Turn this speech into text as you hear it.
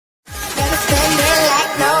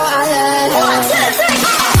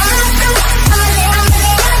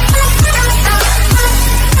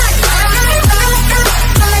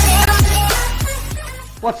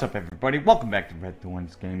What's up, everybody? Welcome back to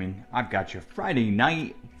RedDevils Gaming. I've got your Friday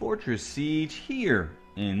night Fortress Siege here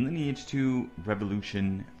in Lineage 2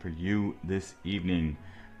 Revolution for you this evening.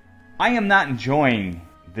 I am not enjoying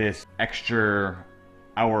this extra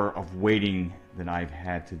hour of waiting that I've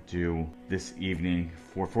had to do this evening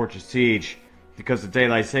for Fortress Siege because of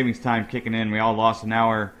daylight savings time kicking in. We all lost an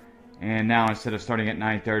hour, and now instead of starting at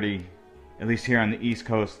 9:30, at least here on the East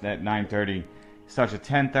Coast at 9:30, it starts at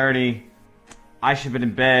 10:30. I should have been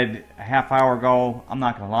in bed a half hour ago. I'm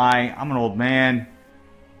not gonna lie. I'm an old man.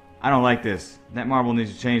 I don't like this. Netmarble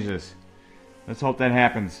needs to change this. Let's hope that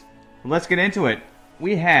happens. But let's get into it.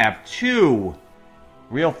 We have two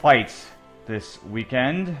real fights this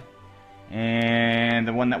weekend. And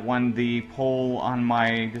the one that won the poll on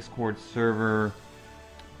my Discord server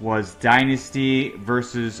was Dynasty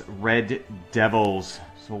versus RedDevils.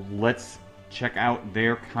 So let's check out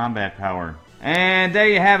their combat power. And there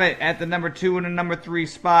you have it at the number 2 and the number 3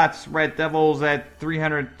 spots. RedDevils at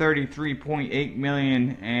 333.8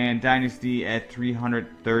 million and Dynasty at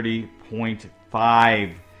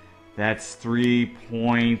 330.5. That's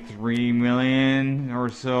 3.3 million or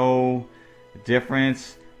so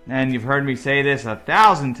difference. And you've heard me say this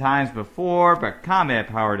 1,000 times before, but combat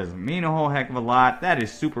power doesn't mean a whole heck of a lot. That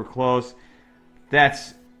is super close.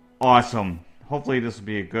 That's awesome. Hopefully this will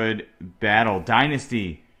be a good battle.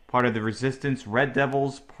 Dynasty, part of the Resistance.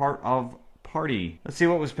 RedDevils, part of PARRTY. Let's see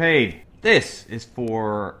what was paid. This is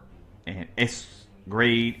for an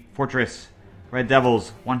S-grade fortress.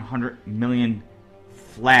 RedDevils, 100 million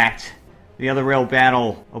flat. The other real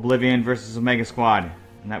battle, Oblivion versus Omega Squad.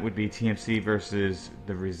 And that would be TMC versus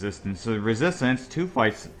the Resistance. So the Resistance, 2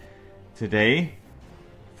 fights today.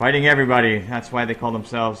 Fighting everybody. That's why they call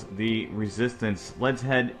themselves the Resistance. Let's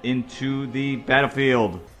head into the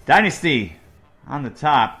battlefield. Dynasty on the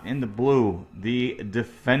top, in the blue, the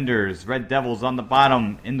Defenders. RedDevils on the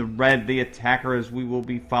bottom, in the red, the Attackers. We will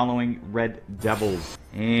be following RedDevils.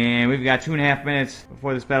 And we've got 2.5 minutes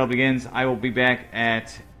before this battle begins. I will be back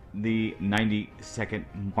at the 90-second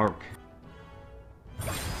mark.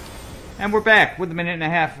 And we're back with a minute and a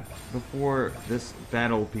half before this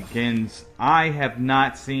battle begins. I have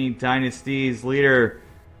not seen Dynasty's leader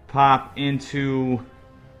pop into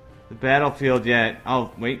the battlefield yet. Oh,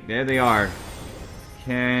 wait, there they are.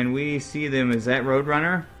 Can we see them? Is that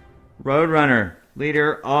Roadrunner? Roadrunner,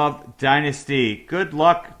 leader of Dynasty. Good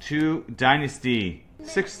luck to Dynasty.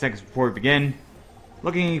 6 seconds before we begin.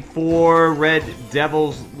 Looking for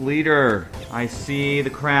RedDevils leader. I see the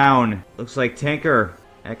crown. Looks like Tanker.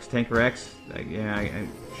 Tanker X? Yeah,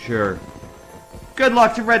 sure. Good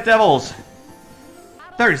luck to RedDevils.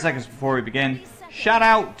 30 seconds before we begin. Shout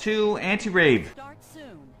out to Anti-Rave.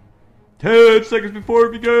 10 seconds before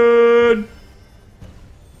we begin.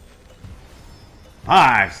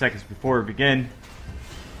 5 seconds before we begin.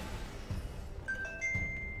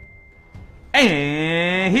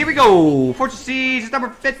 And here we go. Fortress Siege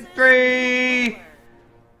number 53.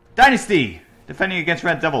 Dynasty defending against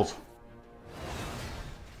RedDevils.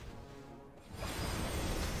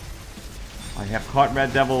 I have caught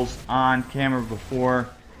RedDevils on camera before.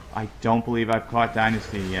 I don't believe I've caught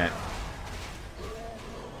Dynasty yet.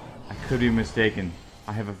 I could be mistaken.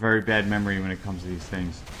 I have a very bad memory when it comes to these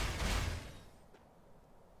things.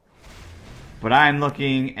 But I'm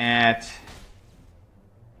looking at...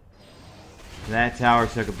 that tower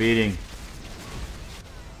took a beating.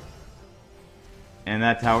 And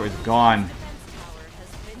that tower is gone.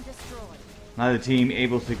 Neither team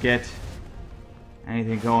able to get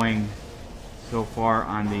anything going so far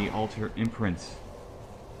on the altar imprints.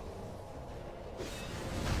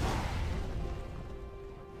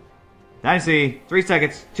 Dynasty, 3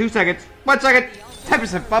 seconds, 2 seconds, 1 second,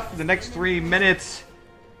 10% up for the next 3 minutes.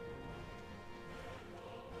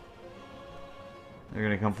 They're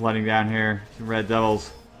gonna come flooding down here to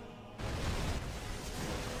RedDevils.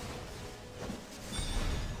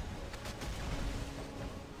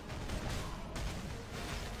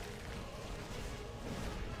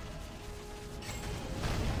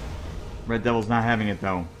 RedDevils not having it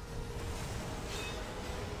though.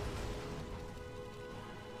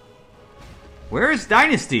 Where is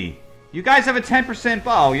Dynasty? You guys have a 10%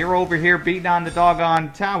 bow. You're over here beating on the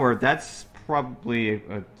doggone tower. That's probably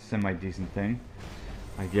a semi-decent thing,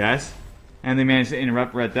 I guess. And they managed to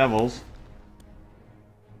interrupt RedDevils.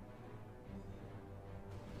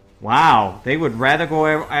 Wow, they would rather go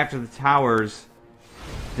after the towers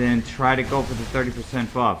than try to go for the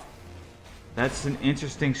 30% buff. That's an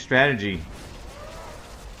interesting strategy.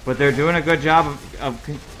 But they're doing a good job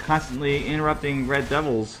of constantly interrupting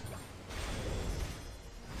RedDevils.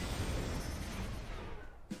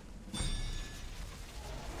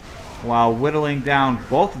 while whittling down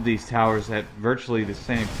both of these towers at virtually the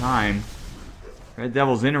same time. Red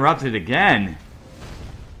Devils interrupted again.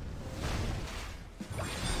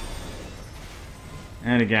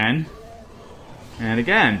 And again. And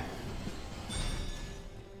again.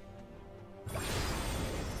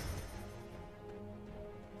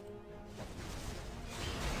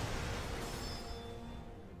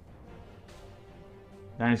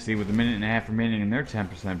 Dynasty with a minute and a half remaining in their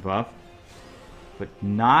 10% buff. But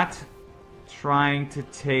not trying to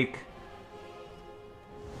take...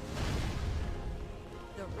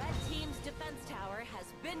 The red team's defense tower has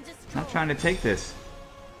been destroyed. Not trying to take this.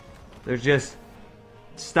 They're just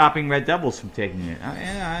stopping Red Devils from taking it.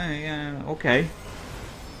 Yeah, okay.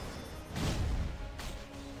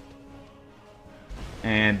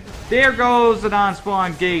 And there goes the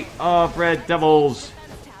non-spawn gate of Red Devils.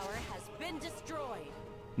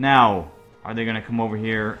 Now, are they going to come over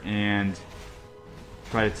here and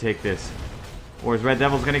try to take this? Or is Red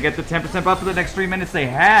Devils going to get the 10% buff for the next 3 minutes? They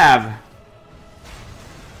have.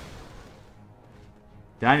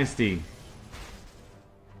 Dynasty.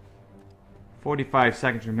 45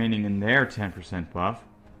 seconds remaining in their 10% buff.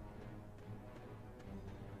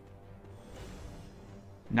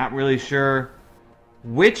 Not really sure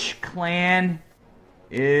which clan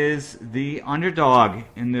is the underdog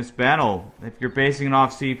in this battle. If you're basing it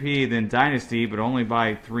off CP, then Dynasty, but only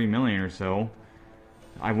by 3 million or so.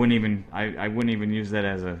 I wouldn't even use that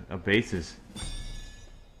as a basis.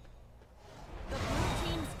 The blue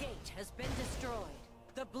team's gate has been destroyed.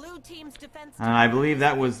 The blue team's defense. I believe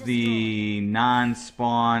that was the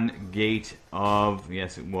non-spawn gate of,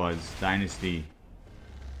 yes, it was Dynasty.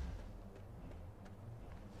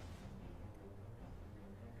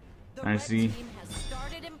 Dynasty.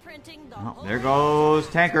 Oh, there goes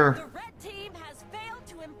Tanker.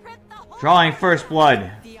 Drawing first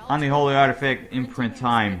blood on the Holy Artifact imprint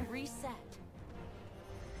time.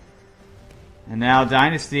 And now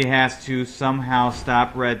Dynasty has to somehow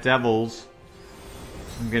stop Red Devils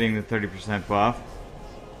from getting the 30% buff.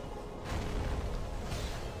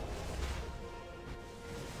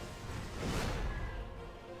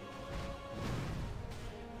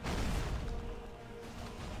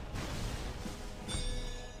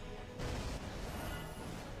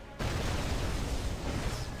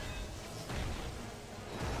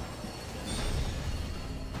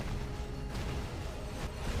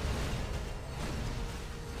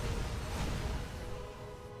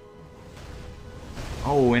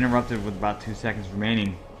 Oh, interrupted with about 2 seconds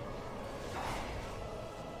remaining.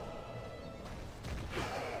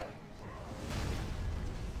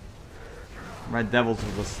 Red Devils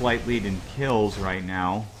with a slight lead in kills right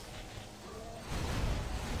now.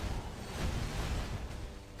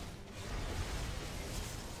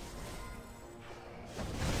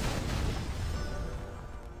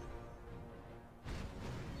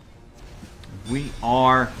 We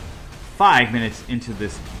are 5 minutes into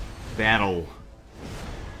this battle.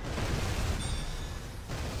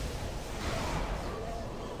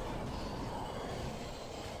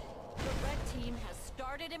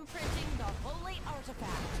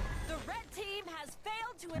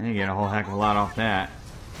 And you get a whole heck of a lot off that.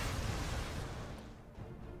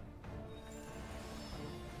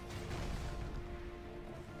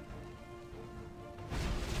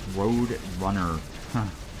 Road Runner. Huh.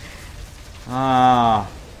 Ah.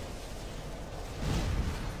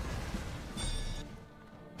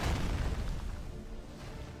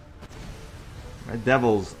 Red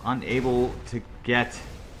Devils unable to get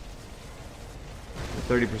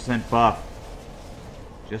the 30% buff.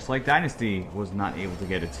 Just like Dynasty was not able to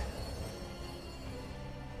get it.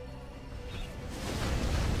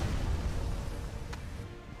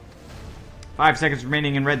 Five seconds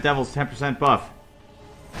remaining in Red Devils 10% buff.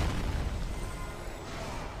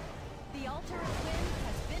 The altar of wind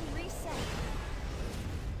has been reset.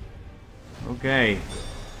 Okay.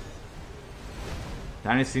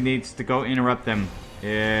 Dynasty needs to go interrupt them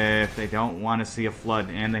if they don't want to see a flood,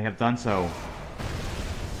 and they have done so.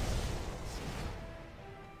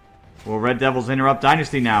 Will Red Devils interrupt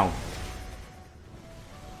Dynasty now?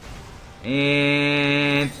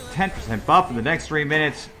 And 10% buff in the next 3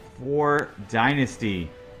 minutes for Dynasty.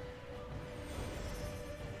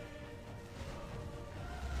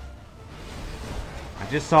 I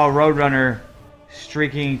just saw Roadrunner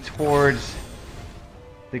streaking towards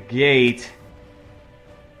the gate.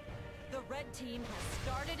 The red team has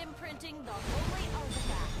started imprinting the holy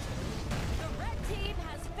artifact. The red team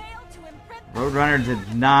has failed to imprint. Roadrunner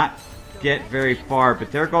did not get very far,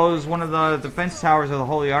 but there goes one of the defense towers of the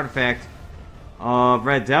holy artifact of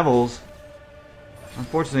Red Devils.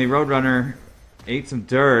 Unfortunately, Roadrunner ate some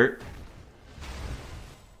dirt.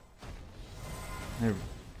 They're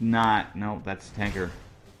not. No, that's tanker.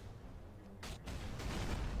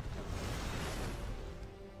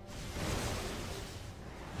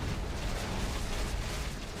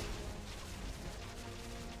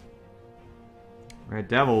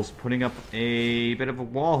 RedDevils putting up a bit of a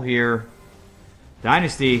wall here.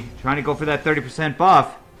 Dynasty trying to go for that 30%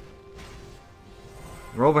 buff.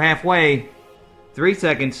 We're over halfway. 3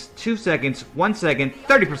 seconds, 2 seconds, 1 second,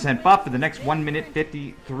 30% buff for the next 1 minute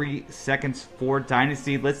 53 seconds for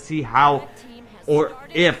Dynasty. Let's see how or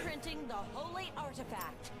if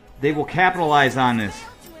they will capitalize on this.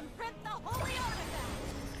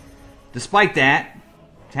 Despite that,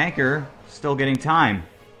 tanker still getting time.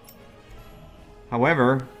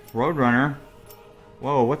 However, Roadrunner,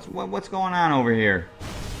 whoa, what's going on over here?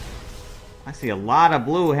 I see a lot of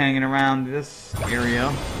blue hanging around this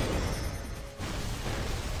area.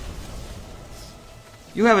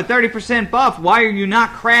 You have a 30% buff. Why are you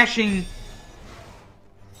not crashing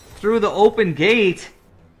through the open gate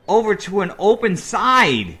over to an open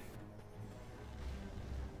side?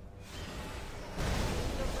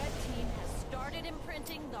 The red team has started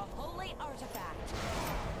imprinting the holy artifact.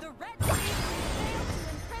 The red team has failed to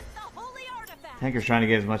imprint the holy artifact. Tanker's trying to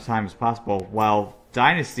get as much time as possible, while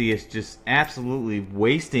Dynasty is just absolutely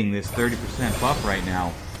wasting this 30% buff right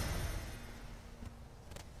now.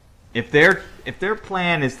 If their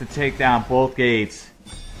plan is to take down both gates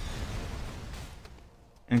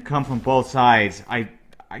and come from both sides,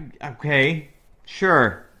 okay,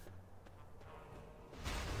 sure.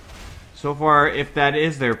 So far, if that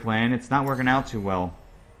is their plan, it's not working out too well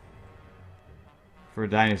for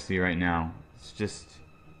Dynasty right now. It's just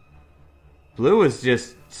blue is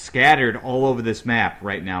just scattered all over this map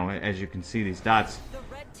right now, as you can see these dots. The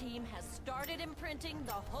red team has started imprinting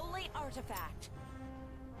the holy artifact.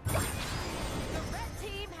 The red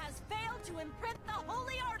team has failed to imprint the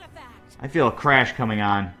holy artifact. I feel a crash coming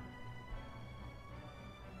on.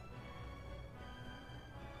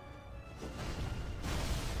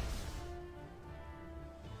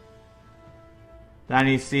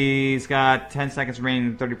 Dynasty's got 10 seconds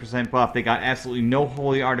remaining, 30% buff. They got absolutely no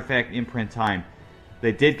holy artifact imprint time.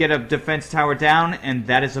 They did get a defense tower down, and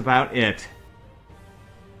that is about it.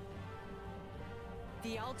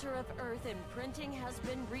 The altar of earth imprinting has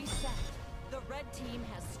been reset. The red team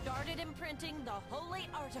has started imprinting the holy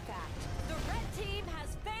artifact. The red team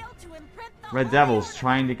has failed to imprint the RedDevils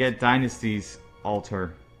trying to get Dynasty's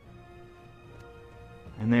altar.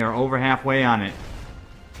 And they are over halfway on it.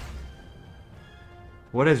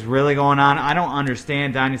 What is really going on? I don't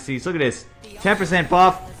understand Dynasty's. Look at this. 10%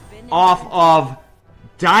 buff off of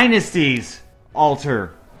Dynasty's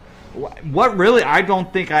altar. What really? I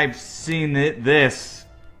don't think I've seen this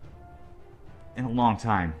in a long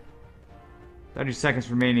time. 30 seconds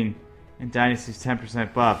remaining and Dynasty's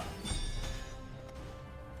 10% buff.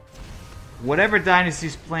 Whatever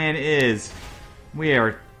Dynasty's plan is, we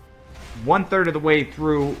are 1/3 of the way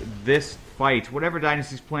through this fight. Whatever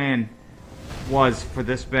Dynasty's plan was for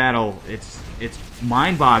this battle, it's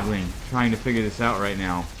mind-boggling trying to figure this out right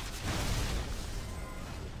now.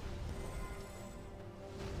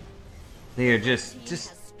 They are just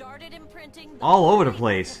all over the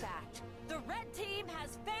place. The red team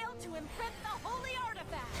has failed to imprint the holy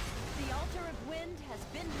artifact. The altar of wind has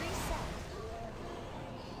been reset.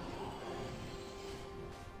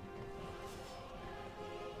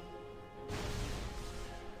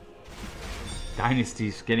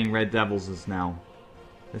 Dynasty's getting RedDevils now.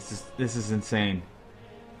 This is insane.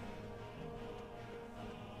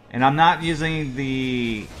 And I'm not using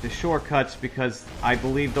the shortcuts because I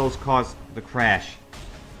believe those cause the crash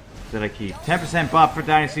that I keep. 10% buff for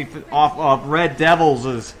Dynasty off of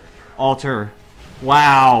RedDevils' altar.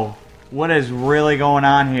 Wow. What is really going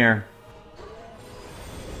on here?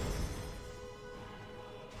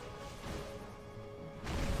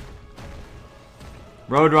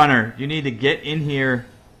 Roadrunner, you need to get in here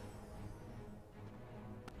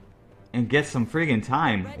and get some friggin'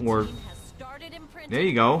 time. Or there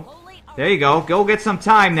you go. There you go. Go get some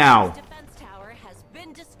time now.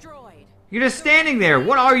 You're just standing there.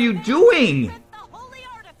 What are you doing?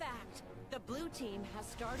 The blue team has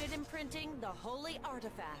started imprinting the holy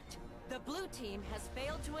artifact. The blue team has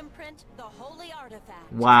failed to imprint the holy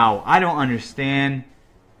artifact. Wow, I don't understand.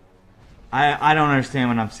 I don't understand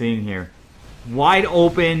what I'm seeing here. Wide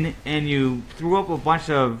open, and you threw up a bunch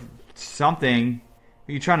of something.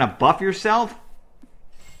 Are you trying to buff yourself?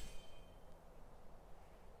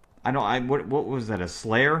 What was that, a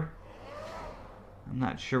Slayer? I'm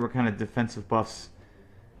not sure what kind of defensive buffs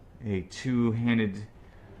a two-handed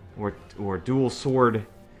or dual sword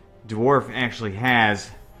dwarf actually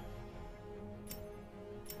has.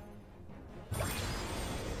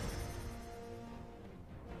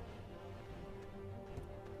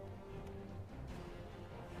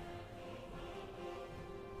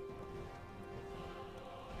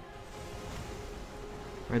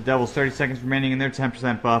 Red Devils, 30 seconds remaining in their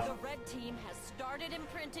 10% buff. The red team has started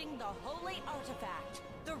imprinting the holy artifact.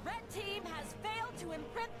 The red team has failed to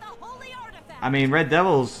imprint the holy artifact. I mean, Red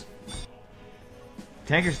Devils...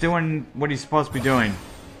 Tanker's doing what he's supposed to be doing.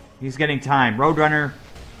 He's getting time. Roadrunner...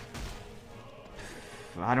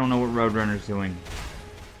 I don't know what Roadrunner's doing.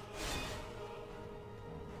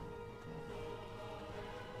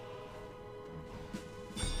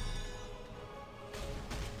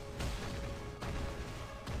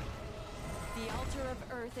 The altar of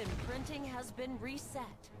Earth imprinting has been reset.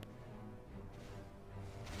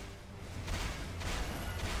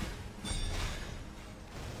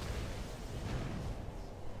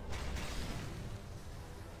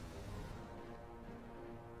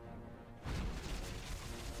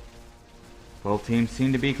 Both teams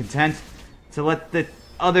seem to be content to let the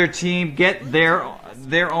other team get their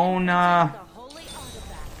own The holy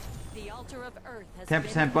artifact. The altar of Earth has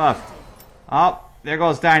 10% buff. Oh, there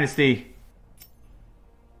goes Dynasty.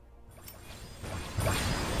 10, 9,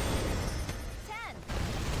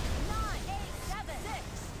 8, 7, 6,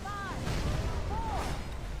 5, 4,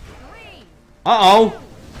 3, Uh-oh.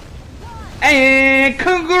 And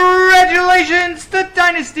congratulations to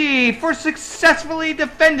Dynasty for successfully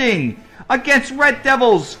defending against Red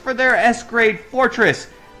Devils for their S-grade fortress.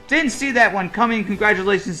 Didn't see that one coming.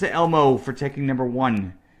 Congratulations to Elmo for taking number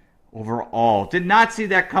 1 overall. Did not see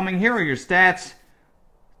that coming. Here are your stats.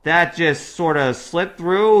 That just sort of slipped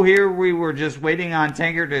through. Here we were just waiting on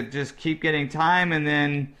Tanker to just keep getting time, and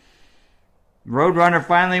then Roadrunner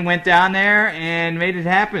finally went down there and made it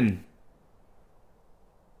happen.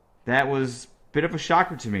 That was a bit of a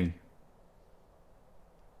shocker to me.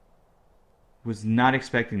 Was not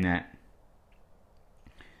expecting that.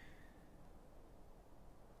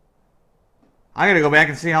 I gotta go back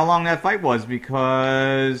and see how long that fight was,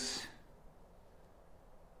 because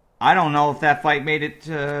I don't know if that fight made it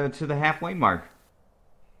to the halfway mark.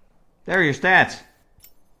 There are your stats.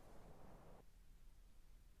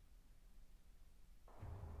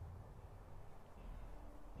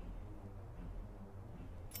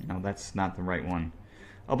 No, that's not the right one.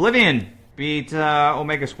 Oblivion beat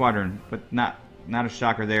Omega Squadron, but not a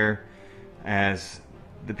shocker there, as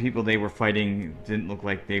the people they were fighting didn't look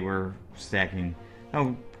like they were stacking.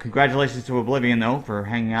 Oh, congratulations to Oblivion, though, for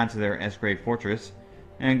hanging on to their S-grade fortress.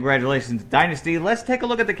 And congratulations to Dynasty. Let's take a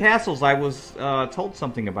look at the castles. I was told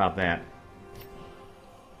something about that.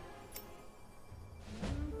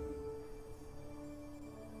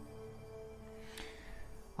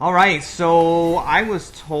 Alright, so I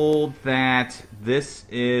was told that this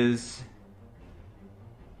is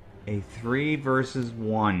a 3 versus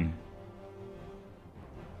 1.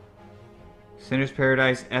 Sinner's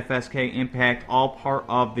Paradise, FSK, Impact, all part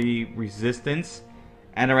of the Resistance,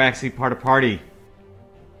 and are actually part of Party.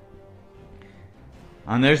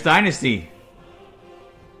 And there's Dynasty.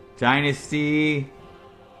 Dynasty.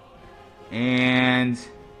 And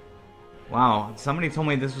wow, somebody told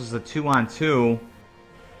me this was a 2-on-2.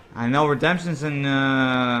 I know Redemption's in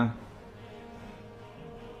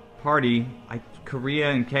Party.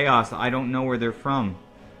 Korea and Chaos, I don't know where they're from.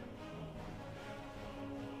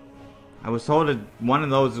 I was told that one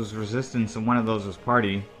of those was Resistance and one of those was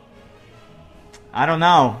Party. I don't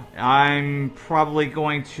know. I'm probably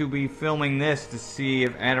going to be filming this to see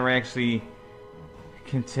if Adder actually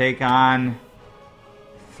can take on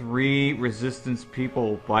 3 Resistance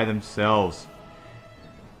people by themselves.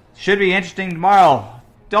 Should be interesting tomorrow.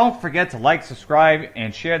 Don't forget to like, subscribe,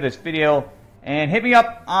 and share this video. And hit me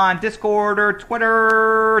up on Discord or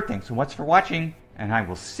Twitter. Thanks so much for watching, and I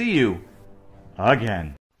will see you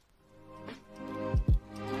again.